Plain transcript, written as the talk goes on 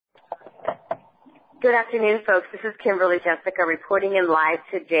Good afternoon, folks. This is Kimberly Jessica reporting in live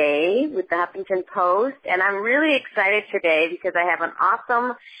today with the Huffington Post, and I'm really excited today because I have an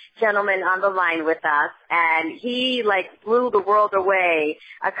awesome gentleman on the line with us, and he blew the world away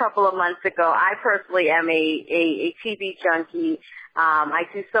a couple of months ago. I personally am a TV junkie. I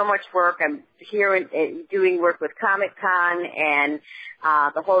do so much work. I'm here doing work with Comic-Con and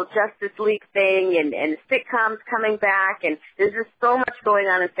the whole Justice League thing and sitcoms coming back, and there's just so much going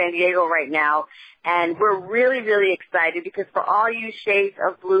on in San Diego right now. And we're really, really excited because for all you Shades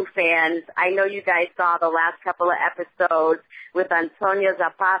of Blue fans, I know you guys saw the last couple of episodes with Antonio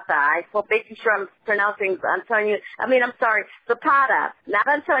Zapata. I hope making sure I'm pronouncing Zapata, not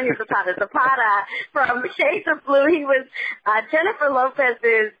Antonio Zapata, Zapata from Shades of Blue. He was Jennifer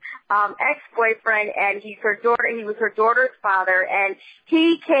Lopez's ex-boyfriend, and he was her daughter's father, and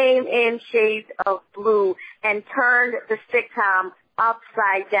he came in Shades of Blue and turned the sitcom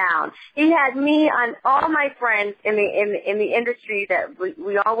upside down. He had me on all my friends in the industry that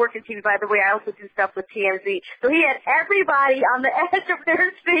we all work in TV. By the way, I also do stuff with TMZ. So he had everybody on the edge of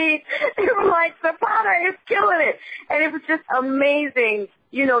their seat. They were like, Zapata is killing it. And it was just amazing.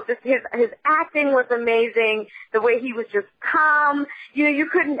 You know, just his acting was amazing. The way he was just calm. You know, you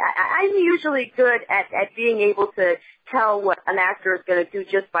couldn't, I'm usually good at being able to tell what an actor is going to do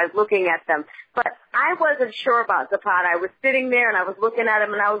just by looking at them. But I wasn't sure about Zapata. I was sitting there and I was looking at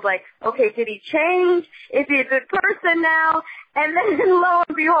him and I was like, okay, did he change? Is he a good person now? And then lo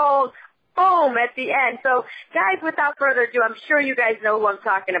and behold, boom, at the end. So, guys, without further ado, I'm sure you guys know who I'm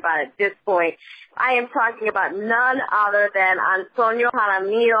talking about at this point. I am talking about none other than Antonio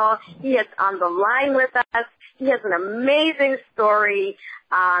Jaramillo. He is on the line with us. He has an amazing story.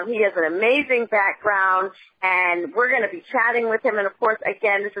 He has an amazing background, and we're going to be chatting with him. And, of course,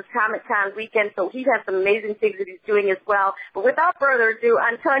 again, this is Comic-Con weekend, so he has some amazing things that he's doing as well. But without further ado,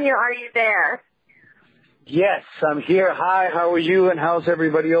 Antonio, are you there? Yes, I'm here. Hi, how are you? And how's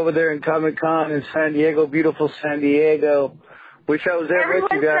everybody over there in Comic-Con in San Diego, beautiful San Diego? Wish I was there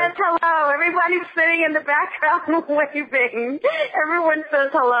with you guys. Everyone says hello. Everybody's sitting in the background waving. Everyone says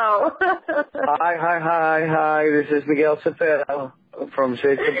hello. Hi. This is Miguel Zapeda from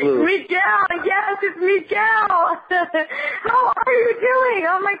Shades of Blue. Miguel, yes, it's Miguel. How are you doing?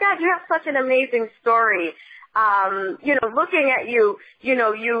 Oh my God, you have such an amazing story. You know, looking at you, you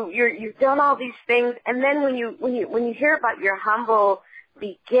know, you've done all these things, and then when you hear about your humble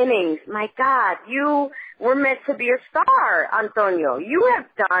beginnings, my God, you were meant to be a star, Antonio. You are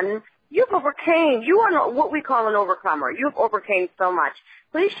what we call an overcomer. You've overcame so much.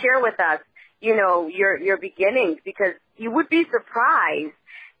 Please share with us, you know, your beginnings, because you would be surprised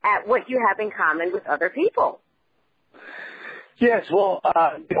at what you have in common with other people. Yes, well,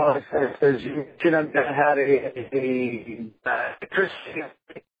 you know, as you mentioned, I had a Christian.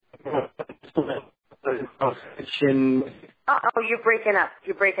 Uh-oh, you're breaking up.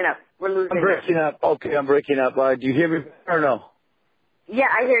 We're losing I'm breaking up. Okay, I'm breaking up. Do you hear me better or no? Yeah,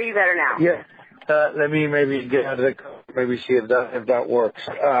 I hear you better now. Yeah. Let me maybe get out of the car, maybe see if that works.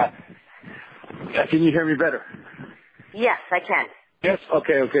 Can you hear me better? Yes, I can. Yes?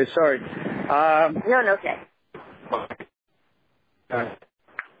 Okay, sorry. No, okay.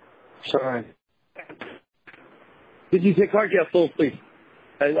 Sorry. Did you take card? Yeah, full, please.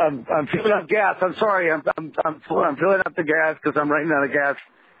 I'm filling up gas. I'm sorry. I'm filling up the gas because I'm running out of gas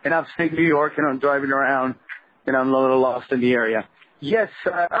in upstate New York, and I'm driving around, and I'm a little lost in the area. Yes.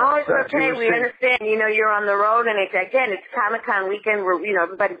 It's okay. We understand. You know, you're on the road, and it's Comic-Con weekend where, you know,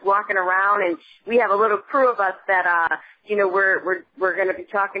 everybody's walking around, and we have a little crew of us that, you know, we're going to be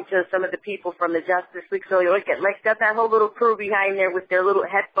talking to some of the people from the Justice League. So you got that whole little crew behind there with their little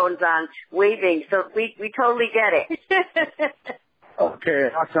headphones on, waving. So we totally get it. Okay,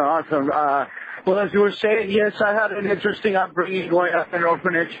 awesome. Well, as you were saying, yes, I had an interesting upbringing going up in an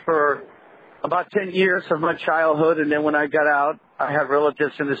orphanage for about 10 years of my childhood, and then when I got out, I have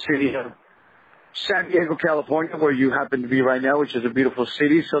relatives in the city of San Diego, California, where you happen to be right now, which is a beautiful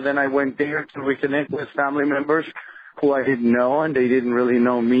city. So then I went there to reconnect with family members who I didn't know, and they didn't really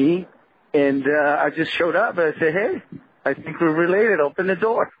know me. And I just showed up, and I said, hey, I think we're related. Open the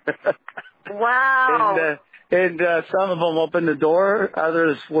door. Wow. And some of them opened the door.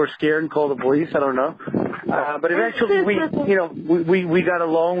 Others were scared and called the police. I don't know. But eventually we got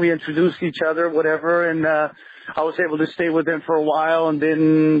along. We introduced each other, whatever. And I was able to stay with them for a while. And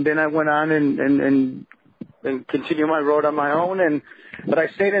then I went on and continue my road on my own. But I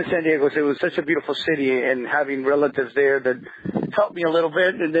stayed in San Diego. So it was such a beautiful city, and having relatives there that helped me a little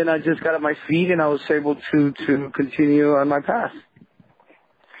bit. And then I just got on my feet, and I was able to continue on my path.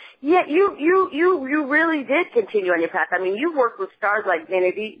 Yeah, you really did continue on your path. I mean, you worked with stars like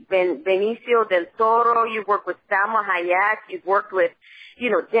Benicio del Toro. You've worked with Salma Hayek. You've worked with,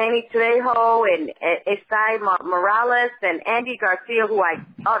 Danny Trejo and Esai Morales and Andy Garcia, who I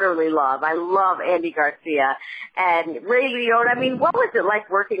utterly love. I love Andy Garcia and Ray Liotta. I mean, what was it like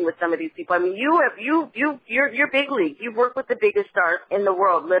working with some of these people? I mean, you're big league. You've worked with the biggest stars in the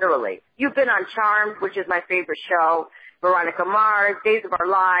world, literally. You've been on Charmed, which is my favorite show. Veronica Mars, Days of Our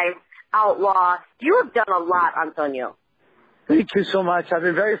Lives, Outlaw. You have done a lot, Antonio. Thank you so much. I've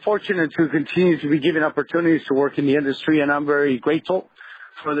been very fortunate to continue to be given opportunities to work in the industry, and I'm very grateful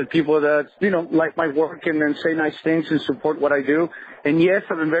for the people that, like my work and then say nice things and support what I do. And yes,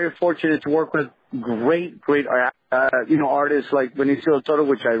 I've been very fortunate to work with great, artists like Benicio del Toro,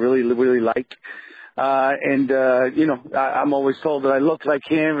 which I really, really like. I'm always told that I look like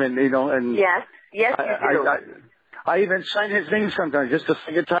him and. Yes, you do. I even sign his name sometimes just because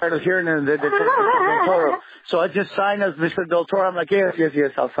I get tired of hearing it. Del Toro. So I just sign as Mr. Del Toro. I'm like, yes,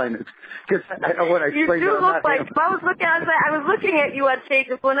 I'll sign it. Because I know what I explained. You do look like, I was looking at you on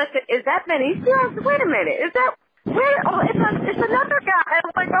Shades of Blue and I said, is that Benicio? I said, wait a minute, is that, it's another guy. I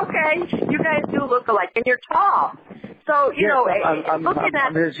was like, okay, you guys do look alike and you're tall. So,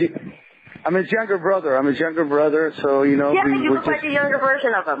 I'm his younger brother, so, Yeah, you look like a younger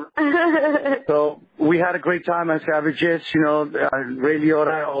version of him. So we had a great time at Savages, Ray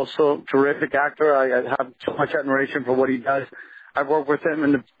Liotta, also terrific actor. I have so much admiration for what he does. I've worked with him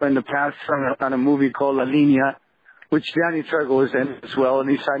in the past on a movie called La Línea, which Danny Trejo was in as well, and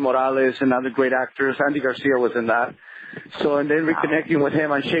Esai Morales and other great actors. Andy Garcia was in that. So, and then reconnecting with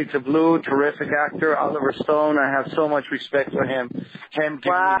him on Shades of Blue, terrific actor. Oliver Stone, I have so much respect for him. Him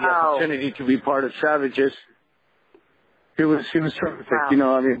giving me the opportunity to be part of Savages. He was terrific,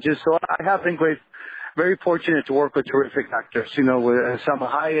 so I have been very fortunate to work with terrific actors, with Salma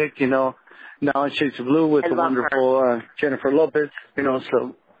Hayek, now in Shades of Blue with the wonderful Jennifer Lopez,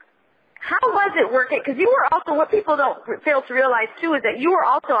 so. How was it working? Because you were also, what people don't fail to realize too is that you were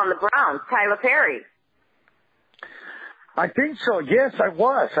also on the Browns, Tyler Perry. I think so. Yes, I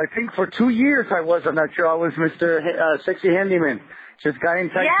was. I think for 2 years I was on that show. I was Mr. Sexy Handyman. Just guy in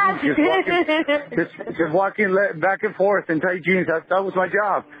tight jeans, just walking back and forth in tight jeans. That was my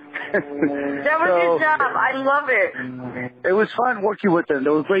job. That was your job. I love it. It was fun working with them. They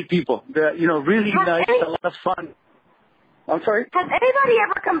were great people. Really nice, a lot of fun. I'm sorry? Has anybody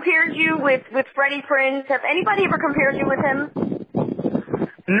ever compared you with Freddie Prinze? Has anybody ever compared you with him?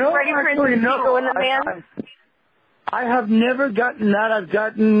 No, Freddie actually, Prinze, no. and the Man? I have never gotten that. I've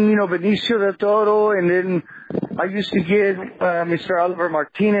gotten, Benicio del Toro, and then I used to get Mr. Oliver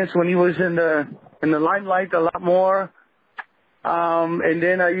Martinez when he was in the limelight a lot more. And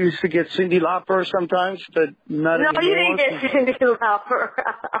then I used to get Cyndi Lauper sometimes, but not anymore. No, you didn't get Cyndi Lauper.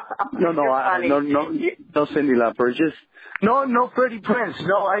 No Cyndi Lauper. Just no Freddie Prinze.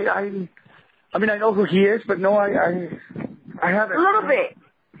 No, I mean I know who he is, but no, I haven't. A little bit.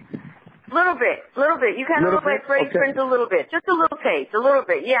 You kind of look like Freddie Prinze a little bit. Just a little taste, a little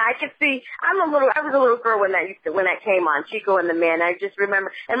bit. Yeah, I could see. I was a little girl when that came on, Chico and the Man. I just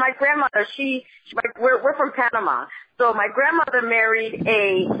remember. And my grandmother, we're from Panama. So my grandmother married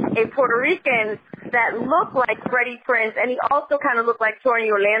a Puerto Rican that looked like Freddie Prinze, and he also kind of looked like Tony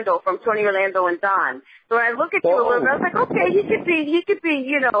Orlando from Tony Orlando and Don. So when I look at you a little bit, I was like, okay, he could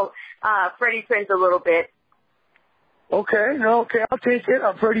be, Freddie Prinze a little bit. Okay, I'll take it.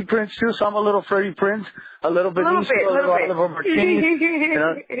 I'm Freddie Prinze too, so I'm a little Freddie Prinze, a little bit Benicio, a little Oliver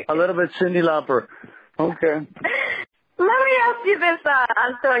Martinez, a little bit Cyndi Lauper. Okay. Let me ask you this,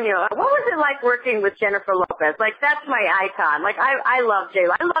 Antonio. What was it like working with Jennifer Lopez? Like, that's my icon. Like, I love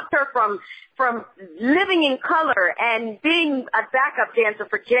J-Lo. I loved her from Living in Color and being a backup dancer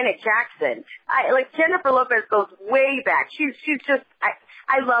for Janet Jackson. Jennifer Lopez goes way back. She's just,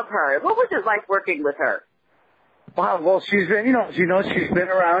 I love her. What was it like working with her? Wow, well, she's been, she's been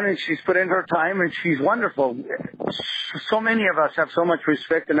around and she's put in her time and she's wonderful. So many of us have so much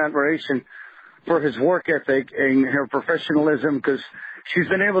respect and admiration for his work ethic and her professionalism because she's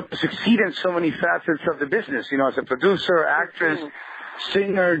been able to succeed in so many facets of the business, as a producer, actress,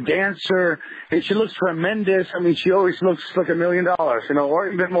 singer, dancer, and she looks tremendous. I mean, she always looks like $1 million, or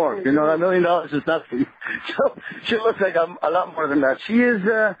even more. $1 million is nothing. So she looks like a lot more than that.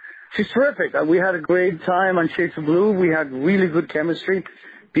 She's terrific. We had a great time on Shades of Blue. We had really good chemistry.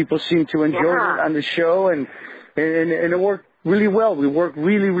 People seemed to enjoy it on the show, and it worked really well. We worked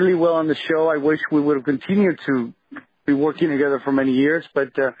really, really well on the show. I wish we would have continued to be working together for many years,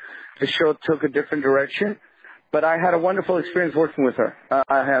 but the show took a different direction. But I had a wonderful experience working with her.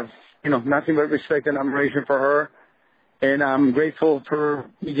 I have, nothing but respect and admiration for her. and I'm grateful for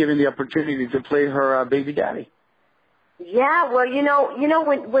me giving the opportunity to play her baby daddy. Yeah, well,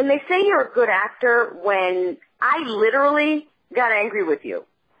 when they say you're a good actor, when I literally got angry with you.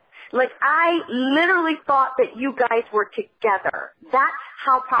 Like, I literally thought that you guys were together. That's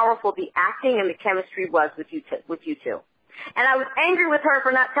how powerful the acting and the chemistry was with you two. And I was angry with her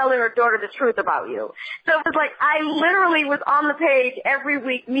for not telling her daughter the truth about you. So it was like I literally was on the page every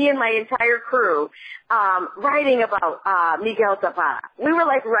week, me and my entire crew, writing about Miguel Zapeda. We were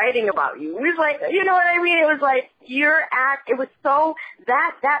like writing about you. We was like, you know what I mean? It was like it was so,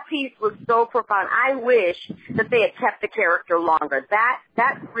 that piece was so profound. I wish that they had kept the character longer.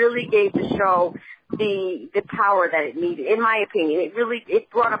 That really gave the show the power that it needed, in my opinion. It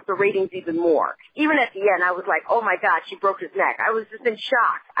brought up the ratings even more. Even at the end, I was like, oh my God, she broke his neck. I was just in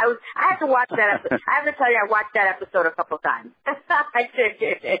shock. I had to watch that episode. I have to tell you, I watched that episode a couple times. I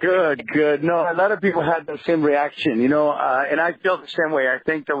did. Good. No, a lot of people had the same reaction, and I feel the same way. I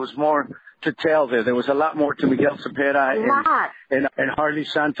think there was more to tell there. There was a lot more to Miguel Zapeda and Harley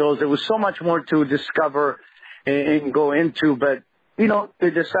Santos. There was so much more to discover and go into, but they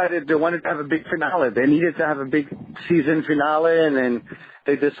decided they wanted to have a big finale. They needed to have a big season finale, and then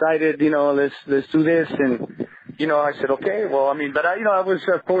they decided, let's do this. And, I said, okay, well, but I was,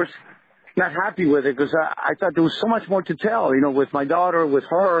 of course, not happy with it because I thought there was so much more to tell, with my daughter, with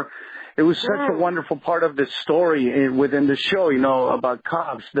her. It was such a wonderful part of the story within the show, about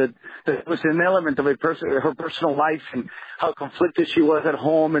cops, that was an element of her personal life and how conflicted she was at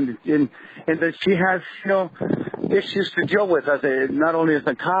home, and that she has, issues to deal with not only as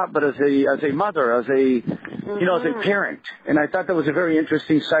a cop, but as a mother, as a parent. And I thought that was a very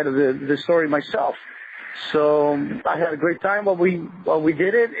interesting side of the story myself. So I had a great time while we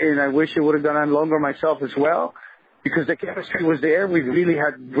did it, and I wish it would have gone on longer myself as well, because the chemistry was there. We really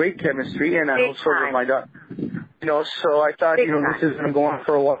had great chemistry, and I also with my daughter. So I thought, this is going to go on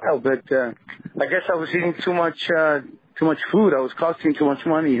for a while, but I guess I was eating too much food. I was costing too much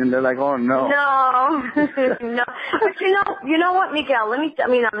money, and they're like, oh no. No. But you know what, Miguel? Look at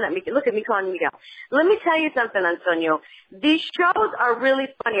me calling you Miguel. Let me tell you something, Antonio. These shows are really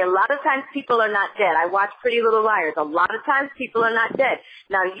funny. A lot of times people are not dead. I watch Pretty Little Liars. A lot of times people are not dead.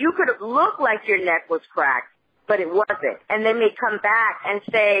 Now, you could have looked like your neck was cracked, but it wasn't. And they may come back and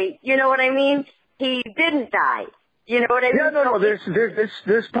say, you know what I mean? He didn't die. You know what I mean? Yeah, no.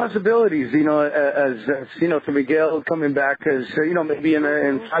 There's possibilities. As to Miguel coming back as maybe in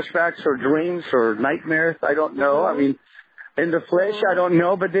flashbacks or dreams or nightmares. I don't know. In the flesh, I don't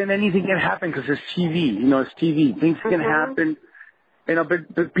know. But then anything can happen because it's TV. It's TV. Things can happen.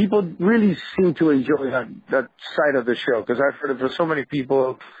 But people really seem to enjoy that side of the show, because I've heard of so many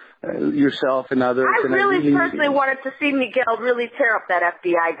people. Yourself and others. I really personally wanted to see Miguel really tear up that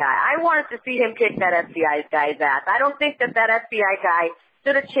FBI guy. I wanted to see him kick that FBI guy's ass. I don't think that FBI guy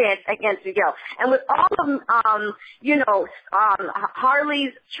stood a chance against Miguel. And with all of,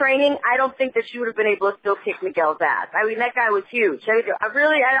 Harley's training, I don't think that she would have been able to still kick Miguel's ass. That guy was huge. I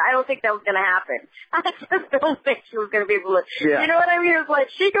don't think that was going to happen. I just don't think she was going to be able to. Yeah. You know what I mean? It was like,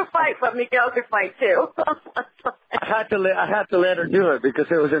 she could fight, but Miguel could fight too. I had to let her do it because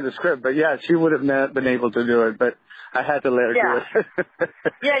it was in the script. But yeah, she would have not been able to do it. But I had to let her do it.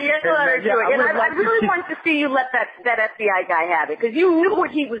 Yeah, you had to let her do it. And I really wanted to see you let that FBI guy have it, because you knew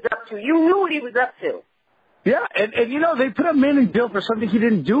what he was up to. You knew what he was up to. Yeah, and they put him in jail for something he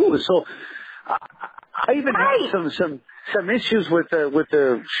didn't do. So I even had some issues with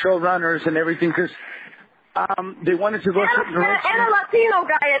the showrunners and everything, because they wanted to go a certain direction. And a Latino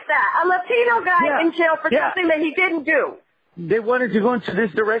guy at that. A Latino guy in jail for something that he didn't do. They wanted to go into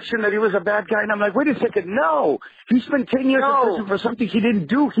this direction, that he was a bad guy. And I'm like, wait a second, no. He spent 10 years in prison for something he didn't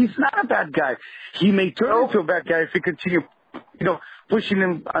do. He's not a bad guy. He may turn into a bad guy if he continue, pushing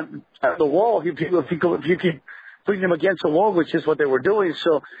him on the wall. If you keep putting him against the wall, which is what they were doing.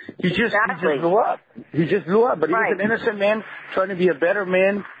 So he just blew up. He just blew up. But he was an innocent man trying to be a better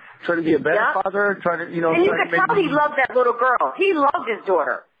man, trying to be a better father, trying to, And you could tell he loved that little girl. He loved his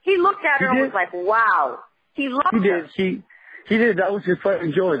daughter. He looked at her and was like, wow. He loved her. He did. That was his pride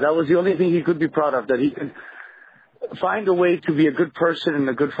joy. That was the only thing he could be proud of, that he could find a way to be a good person and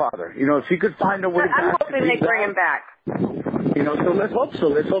a good father. If he could find a way I'm hoping they bring him back. So let's hope so.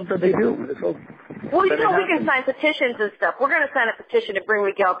 Let's hope that they do. Let's hope. Well, we can sign petitions and stuff. We're going to sign a petition to bring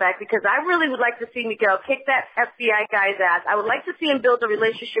Miguel back, because I really would like to see Miguel kick that FBI guy's ass. I would like to see him build a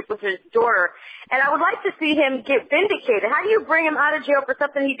relationship with his daughter, and I would like to see him get vindicated. How do you bring him out of jail for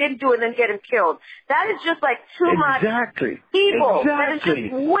something he didn't do and then get him killed? That is just like too much evil. That is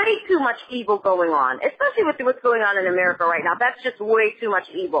just way too much evil going on, especially with what's going on in America right now. That's just way too much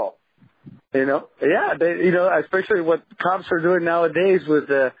evil. You know, yeah, especially what cops are doing nowadays with,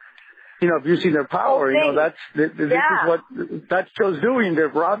 abusing their power. This is what that show's doing. They're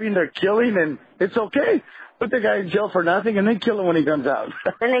robbing, they're killing, and it's okay. Put the guy in jail for nothing and then kill him when he comes out.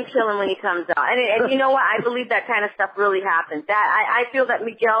 And then kill him when he comes out. And you know what? I believe that kind of stuff really happens. I feel that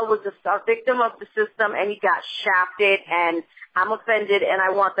Miguel was a victim of the system, and he got shafted, and I'm offended, and I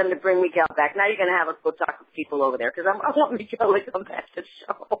want them to bring Miguel back. Now you're going to have us go talk to people over there, because I want Miguel to come back to the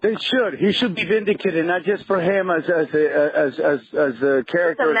show. They should. He should be vindicated, not just for him as a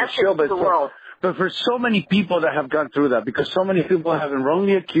character in the show, but for so many people that have gone through that, because so many people have been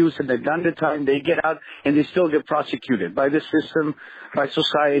wrongly accused and they've done the time, they get out and they still get prosecuted by the system, by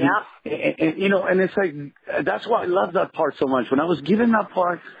society. Yep. And it's like, that's why I love that part so much. When I was given that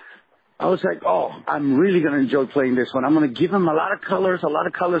part, I was like, oh, I'm really going to enjoy playing this one. I'm going to give him a lot of colors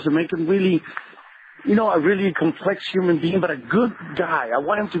and make him really, a really complex human being, but a good guy. I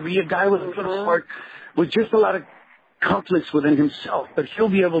want him to be a guy with a good heart, with just a lot of conflicts within himself, but he'll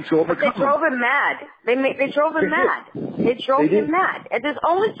be able to overcome. They drove him mad. They drove him mad. They drove him mad. And there's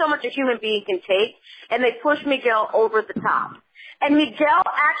only so much a human being can take, and they pushed Miguel over the top. And Miguel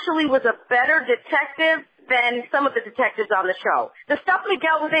actually was a better detective than some of the detectives on the show. The stuff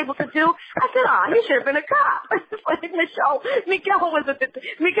Miguel was able to do, I said, he should have been a cop. In the show, Miguel was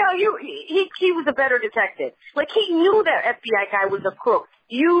he was a better detective. Like, he knew that FBI guy was a crook.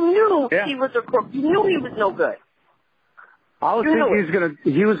 You knew he was a crook. You knew he was no good. I was thinking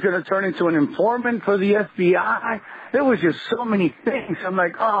he was gonna turn into an informant for the FBI. There was just so many things. I'm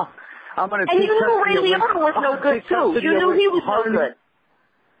like, I'm gonna. And you knew Ray Liotta was no good too. You knew he was no good.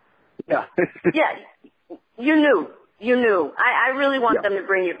 Yeah. Yeah. You knew. I really want them to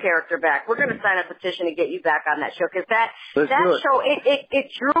bring your character back. We're going to sign a petition to get you back on that show, because that show,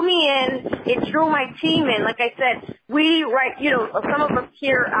 it drew me in. It drew my team in. Like I said, some of us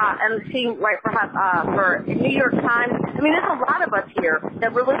here on the team write for New York Times. I mean, there's a lot of us here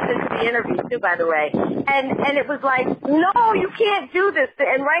that were listening to the interview too, by the way. And it was like, no, you can't do this.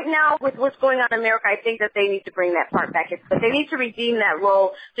 And right now, with what's going on in America, I think that they need to bring that part back. But they need to redeem that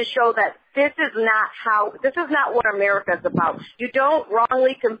role to show that this is not what America is about. You don't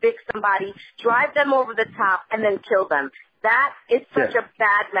wrongly convict somebody, drive them over the top, and then kill them. That is such a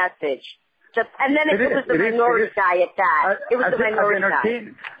bad message. And then it was the minority guy at that. It was the minority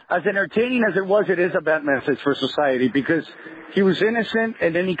guy. As entertaining as it was, it is a bad message for society, because he was innocent,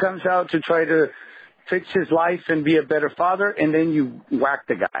 and then he comes out to try to fix his life and be a better father, and then you whack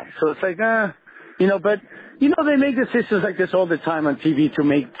the guy. So it's like, they make decisions like this all the time on TV to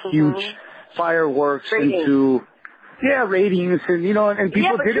make huge fireworks into ratings, and and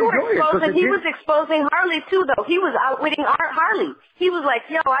people did enjoy it. He was exposing Harley too, though. He was outwitting Harley. He was like,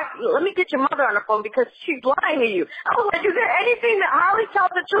 let me get your mother on the phone because she's lying to you. I was like, is there anything that Harley tells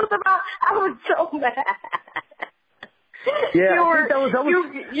the truth about? I was so mad. Yeah, I think that was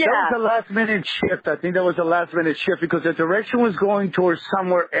a last-minute shift. I think that was a last-minute shift because the direction was going towards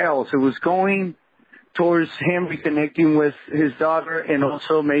somewhere else. It was going towards him reconnecting with his daughter and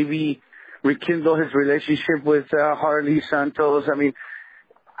also maybe rekindle his relationship with Harley Santos. I mean,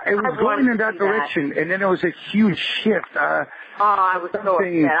 it was going in that direction, and then it was a huge shift. I was so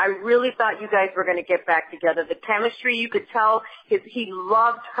upset. I really thought you guys were going to get back together. The chemistry, you could tell he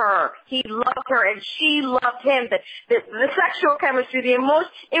loved her. He loved her, and she loved him. The sexual chemistry, the emotion,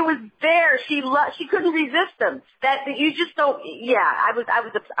 it was there. She couldn't resist them. That you just don't. Yeah, I was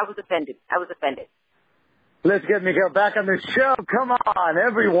offended. I was offended. Let's get Miguel back on the show. Come on,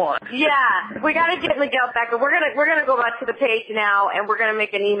 everyone. Yeah, we got to get Miguel back. But we're gonna go back to the page now, and we're gonna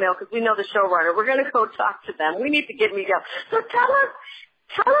make an email because we know the showrunner. We're gonna go talk to them. We need to get Miguel. So tell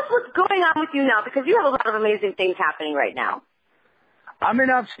us what's going on with you now, because you have a lot of amazing things happening right now. I'm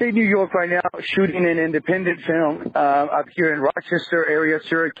in upstate New York right now, shooting an independent film up here in Rochester area,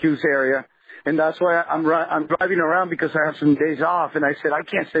 Syracuse area. And that's why I'm driving around, because I have some days off. And I said, I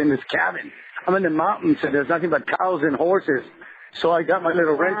can't stay in this cabin. I'm in the mountains, and there's nothing but cows and horses. So I got my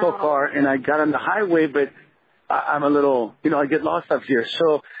little rental car, and I got on the highway, but I'm a little, I get lost up here.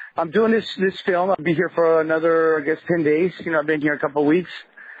 So I'm doing this film. I'll be here for another, 10 days. I've been here a couple of weeks.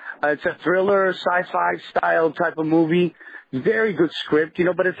 It's a thriller, sci-fi style type of movie. Very good script,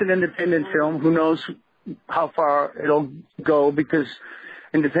 but it's an independent film. Who knows how far it'll go, because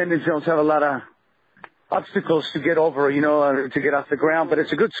independent films have a lot of obstacles to get over, to get off the ground. But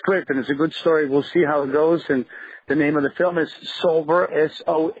it's a good script and it's a good story. We'll see how it goes. And the name of the film is Solver,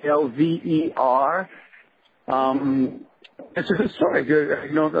 Solver. It's a good story.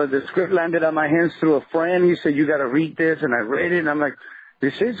 The script landed on my hands through a friend. He said, you got to read this. And I read it, and I'm like,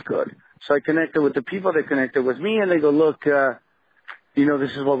 this is good. So I connected with the people that connected with me, and they go, look,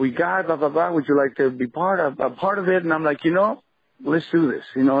 this is what we got, blah, blah, blah. Would you like to be part of it? And I'm like, let's do this,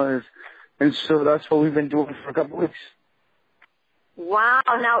 and so that's what we've been doing for a couple of weeks. Wow.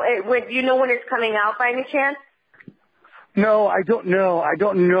 Now, do you know when it's coming out by any chance? No, I don't know. I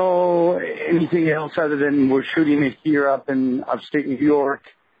don't know anything else other than we're shooting it here up in upstate New York.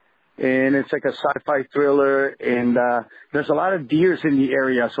 And it's like a sci-fi thriller, and there's a lot of deers in the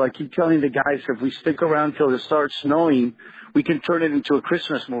area. So I keep telling the guys, if we stick around till it starts snowing, we can turn it into a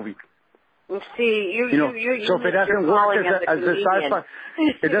Christmas movie. See, so if it doesn't work as a sci-fi,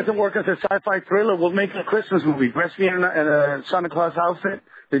 it doesn't work as a sci-fi thriller, we'll make a Christmas movie. Dress me in a Santa Claus outfit.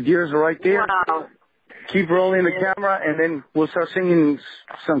 The deers are right there. Wow. Keep rolling the camera, and then we'll start singing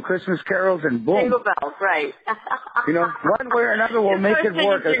some Christmas carols, and boom. Jingle bells, right. One way or another, we'll make it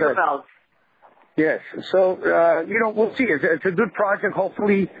work. Jingle bells. Yes. So, we'll see. It's a good project.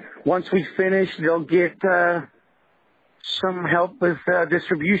 Hopefully, once we finish, they'll get some help with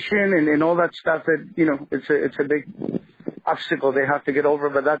distribution and all that stuff that, it's a big obstacle they have to get over,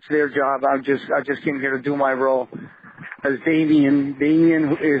 but that's their job. I just came here to do my role as Damien.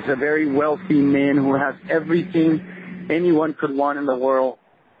 Damien is a very wealthy man who has everything anyone could want in the world.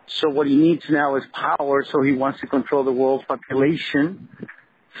 So what he needs now is power, so he wants to control the world's population.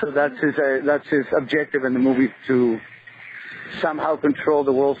 So that's his objective in the movie, to somehow control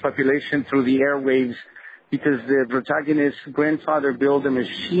the world's population through the airwaves, because the protagonist's grandfather built a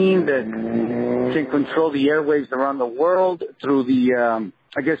machine that can control the airwaves around the world through the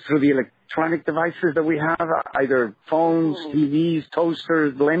electronic devices that we have, either phones, TVs,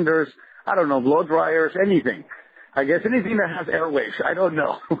 toasters, blenders, I don't know, blow dryers, anything. I guess anything that has airwaves. I don't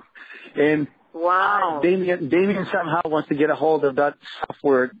know. And wow, Damien somehow wants to get a hold of that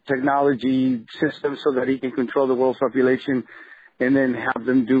software technology system so that he can control the world's population and then have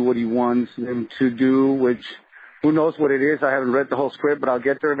them do what he wants them to do, which who knows what it is. I haven't read the whole script, but I'll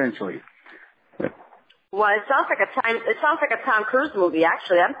get there eventually. Well, it sounds like a Tom Cruise movie,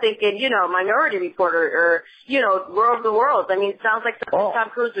 actually. I'm thinking, Minority Report or War of the Worlds. I mean, it sounds like something Tom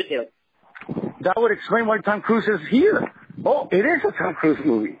Cruise would do. That would explain why Tom Cruise is here. Oh, it is a Tom Cruise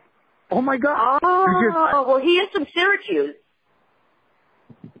movie. Oh, my God. Oh, well, he is from Syracuse.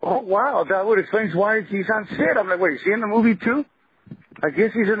 Oh, wow. That would explain why he's on set. I'm like, wait, is he in the movie, too? I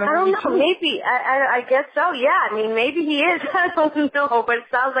guess he's in the movie, I don't know. too. Maybe. I guess so, yeah. I mean, maybe he is. I don't know, but it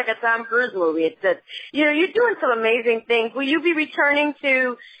sounds like a Tom Cruise movie. It's just, you're doing some amazing things. Will you be returning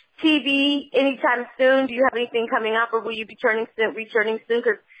to TV anytime soon? Do you have anything coming up, or will you be returning soon?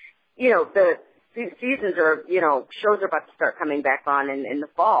 Because, the seasons are, shows are about to start coming back on in the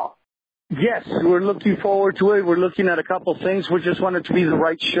fall. Yes, we're looking forward to it. We're looking at a couple things. We just want it to be the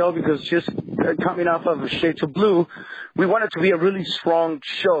right show, because just coming off of Shades of Blue, we want it to be a really strong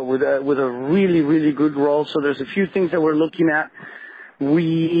show with a really, really good role. So there's a few things that we're looking at.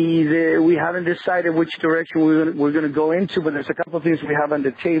 We haven't decided which direction we're going to go into, but there's a couple of things we have on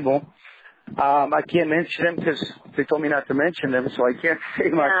the table. I can't mention them because they told me not to mention them, so I can't say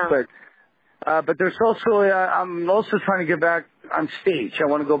much. But there's also, I'm also trying to get back on stage. I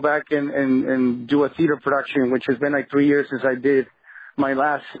want to go back and do a theater production, which has been like 3 years since I did my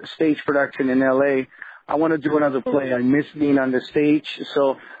last stage production in L.A. I want to do another play. I miss being on the stage,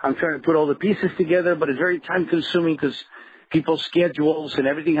 so I'm trying to put all the pieces together, but it's very time consuming because people's schedules and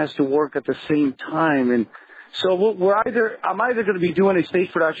everything has to work at the same time. And so I'm either going to be doing a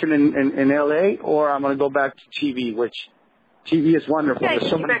stage production in L.A. or I'm going to go back to TV, which TV is wonderful. There's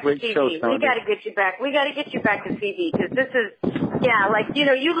so many great shows now. We got to get you back. We got to get you back to TV, because this is,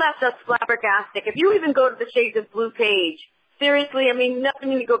 you left us flabbergasted. If you even go to the Shades of Blue page, seriously, I mean,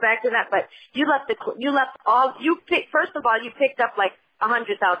 nothing to go back to that, but first of all, you picked up like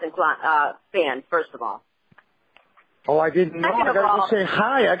 100,000 fans, first of all. Oh, I didn't know. I gotta go say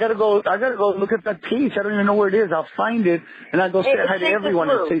hi. I gotta go look at that page. I don't even know where it is. I'll find it and I'll go say hi to everyone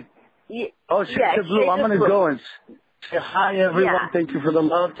and say, Shades of Blue. I'm gonna go and say hi, everyone. Yeah. Thank you for the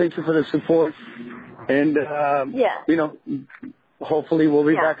love. Thank you for the support. And, hopefully we'll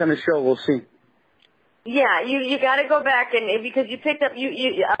be back on the show. We'll see. Yeah, you got to go back and because you picked up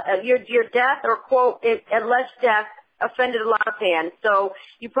your death or quote less death offended a lot of fans, so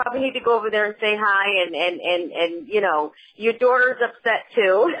you probably need to go over there and say hi and your daughter's upset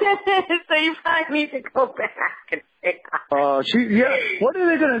too, so you probably need to go back and say hi. What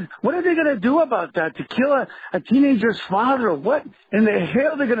are they gonna do about that? To kill a teenager's father? What in the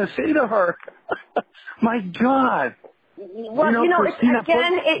hell are they gonna say to her? My God. Well, I'm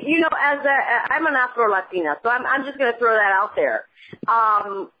an Afro-Latina, so I'm just going to throw that out there.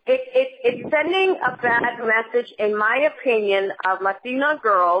 It's sending a bad message, in my opinion, of Latina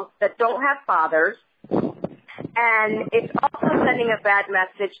girls that don't have fathers, and And it's also sending a bad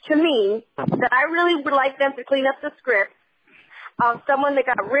message to me that I really would like them to clean up the script of someone that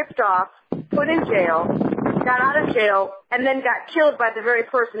got ripped off, put in jail, got out of jail, and then got killed by the very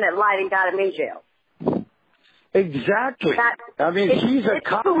person that lied and got him in jail. Exactly. I mean, she's a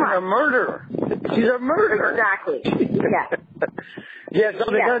cop and a murderer. She's a murderer. Exactly. Yeah. Yeah.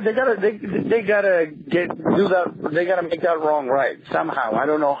 So they gotta make that wrong right somehow. I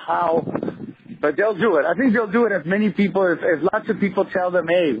don't know how, but they'll do it. I think they'll do it if many people, if lots of people tell them,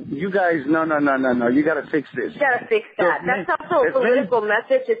 hey, you guys, no, you gotta fix this. You gotta fix that. That's also a political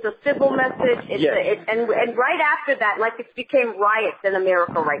message. It's a civil message. And right after that, like it became riots in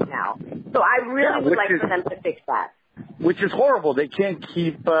America right now. So I really would like for them to fix that. Which is horrible. They can't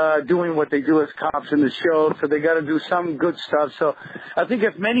keep doing what they do as cops in the show, so they got to do some good stuff. So I think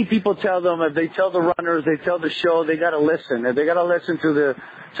if many people tell them, if they tell the runners, they tell the show, they got to listen. They got to listen to the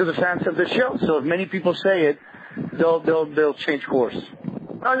fans of the show. So if many people say it, they'll change course.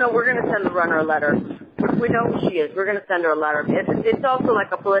 Oh no, we're going to send the runner a letter. We know who she is. We're going to send her a letter. It's also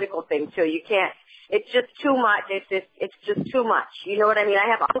like a political thing too. You can't. It's just too much. It's just too much. You know what I mean? I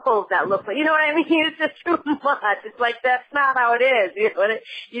have uncles that look like, you know what I mean? It's just too much. It's like, that's not how it is. You know,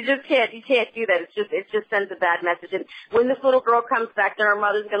 you just can't do that. It just sends a bad message. And when this little girl comes back, then her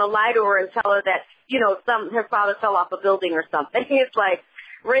mother's going to lie to her and tell her that, you know, her father fell off a building or something. It's like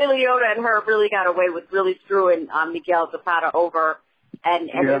Ray Liotta and her really got away with really screwing Miguel Zapeda over.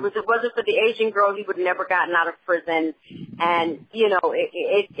 And it wasn't for the Asian girl, he would have never gotten out of prison. And, you know,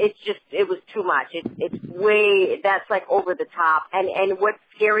 it was too much. That's like over the top. And what's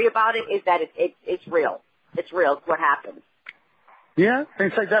scary about it is that it's real. It's real. It's what happens. Yeah,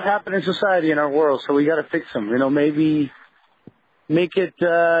 things like that happen in society, in our world, so we got to fix them. You know, maybe make it, he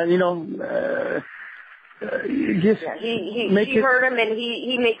hurt him, and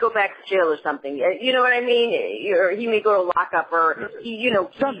he may go back to jail or something. You know what I mean? Or he may go to lockup, or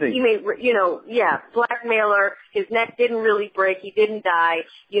something. He may, blackmailer. His neck didn't really break. He didn't die.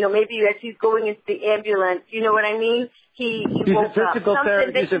 You know, maybe as he's going into the ambulance. You know what I mean? He's in physical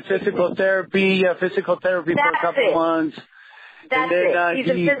therapy. He's in physical therapy. For a couple months. That's it. He's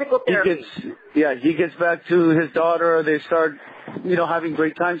in physical therapy. He gets back to his daughter. They start, having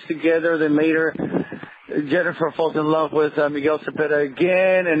great times together. Then later, Jennifer falls in love with Miguel Zapeda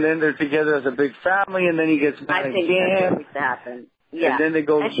again, and then they're together as a big family, and then he gets back again. I think that's what needs to happen. Yeah. And then they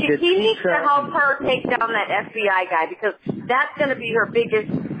go. And he needs to help her take down that FBI guy, because that's going to be her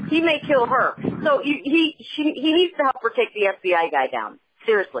biggest. He may kill her, so he needs to help her take the FBI guy down.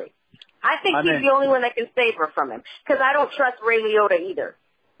 Seriously. I think he's the only one that can save her from him, because I don't trust Ray Liotta either.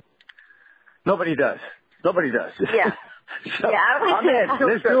 Nobody does. Yeah. So, I'm in.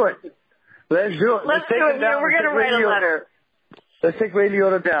 Let's do it. Let's do it. Let's do it. We're going to write a letter. Let's take Ray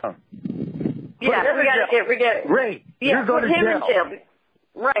Liotta down. Yeah, we got it. Ray, you're going to jail.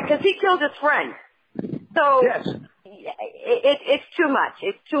 Right, because he killed his friend. So yes. It's too much.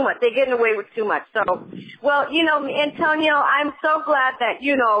 It's too much. They're getting away with too much. So, well, Antonio, I'm so glad that,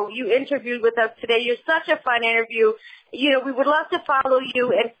 you interviewed with us today. You're such a fun interview. We would love to follow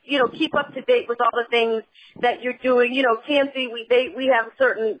you and, keep up to date with all the things that you're doing. TMZ, we have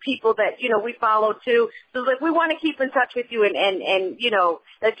certain people that, we follow too. So, we want to keep in touch with you and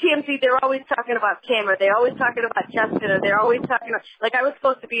the TMZ, they're always talking about camera. They're always talking about Justin. They're always talking about, I was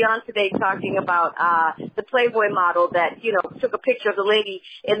supposed to be on today talking about, the Playboy model that, took a picture of the lady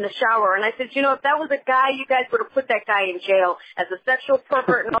in the shower. And I said, if that was a guy, you guys would have put that guy in jail as a sexual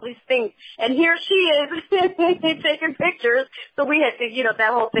pervert and all these things. And here she is taking pictures. So we had to,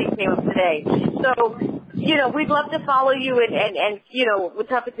 that whole thing came up today. So, we'd love to follow you and with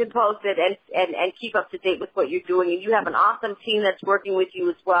Huffington Post and keep up to date with what you're doing. And you have an awesome team that's working with you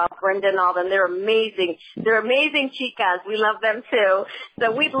as well. Brenda and all them, they're amazing. They're amazing chicas. We love them too.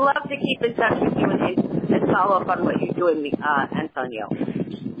 So we'd love to keep in touch with you and follow up on what you're doing, Antonio.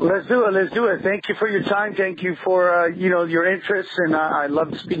 Let's do it. Thank you for your time. Thank you for, your interest. And I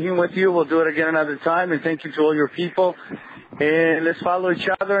love speaking with you. We'll do it again another time. And thank you to all your people. And let's follow each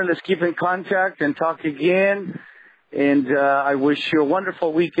other and let's keep in contact and talk again. And I wish you a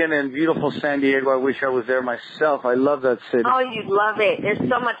wonderful weekend in beautiful San Diego. I wish I was there myself. I love that city. Oh, you'd love it. There's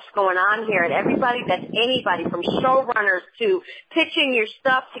so much going on here. And everybody, that's anybody, from showrunners to pitching your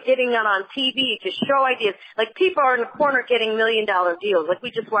stuff to getting it on TV to show ideas. People are in the corner getting $1 million deals.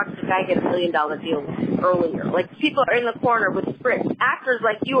 We just watched a guy get $1 million deal earlier. People are in the corner with scripts. Actors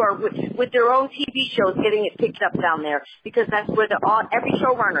like you are with their own TV shows getting it picked up down there, because that's where every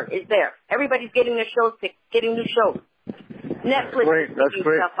showrunner is there. Everybody's getting their shows picked, getting new shows. Netflix is picking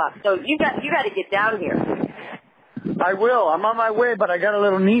stuff up. So you got to get down here. I will. I'm on my way, but I got a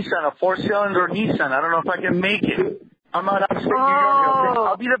little Nissan, a 4-cylinder Nissan. I don't know if I can make it. I'm out upstate New York.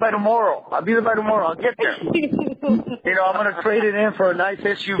 I'll be there by tomorrow. I'll get there. You know, I'm going to trade it in for a nice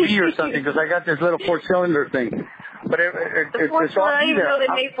SUV or something because I got this little 4-cylinder thing. But it's all I don't even know they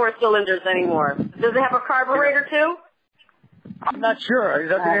make 4 cylinders anymore. Does it have a carburetor too? I'm not sure. It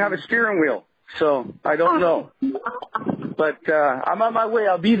doesn't have a steering wheel, so I don't know. But I'm on my way.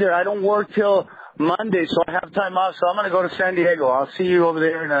 I'll be there. I don't work till Monday, so I have time off. So I'm going to go to San Diego. I'll see you over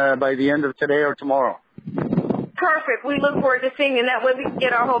there by the end of today or tomorrow. Perfect. We look forward to seeing you. That way we can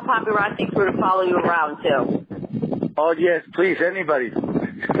get our whole paparazzi crew to follow you around too. Oh yes, please, anybody.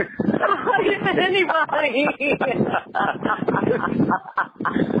 Anybody.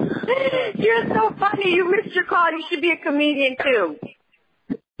 You're so funny. You missed your call. You should be a comedian too.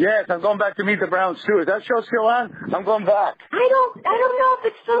 Yes, I'm going back to Meet the Browns too. Is that show still on? I'm going back. I don't know if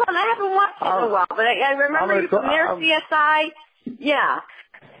it's still on. I haven't watched it in a while, but I remember you from there, CSI. Yeah.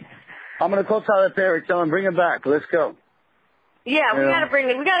 I'm gonna call Tyler Perry. Tell him bring him back. Let's go. Yeah, we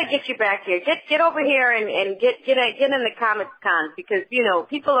gotta get you back here. Get over here and get in the Comic Cons because, you know,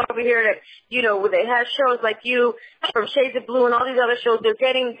 people over here that, you know, they have shows like you from Shades of Blue and all these other shows, they're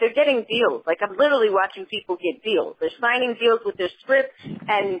getting deals. Like I'm literally watching people get deals. They're signing deals with their script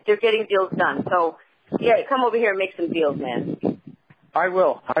and they're getting deals done. So yeah, come over here and make some deals, man. I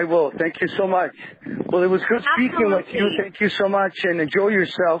will. Thank you so much. Well, it was good speaking with you. Thank you so much and enjoy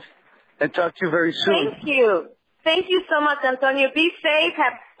yourself and talk to you very soon. Thank you. Thank you so much, Antonio. Be safe.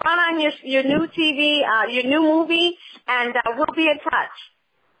 Have fun on your new TV, your new movie, and we'll be in touch.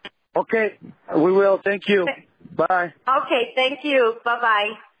 Okay, we will. Thank you. Bye. Okay, thank you.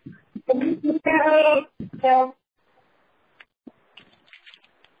 Bye-bye.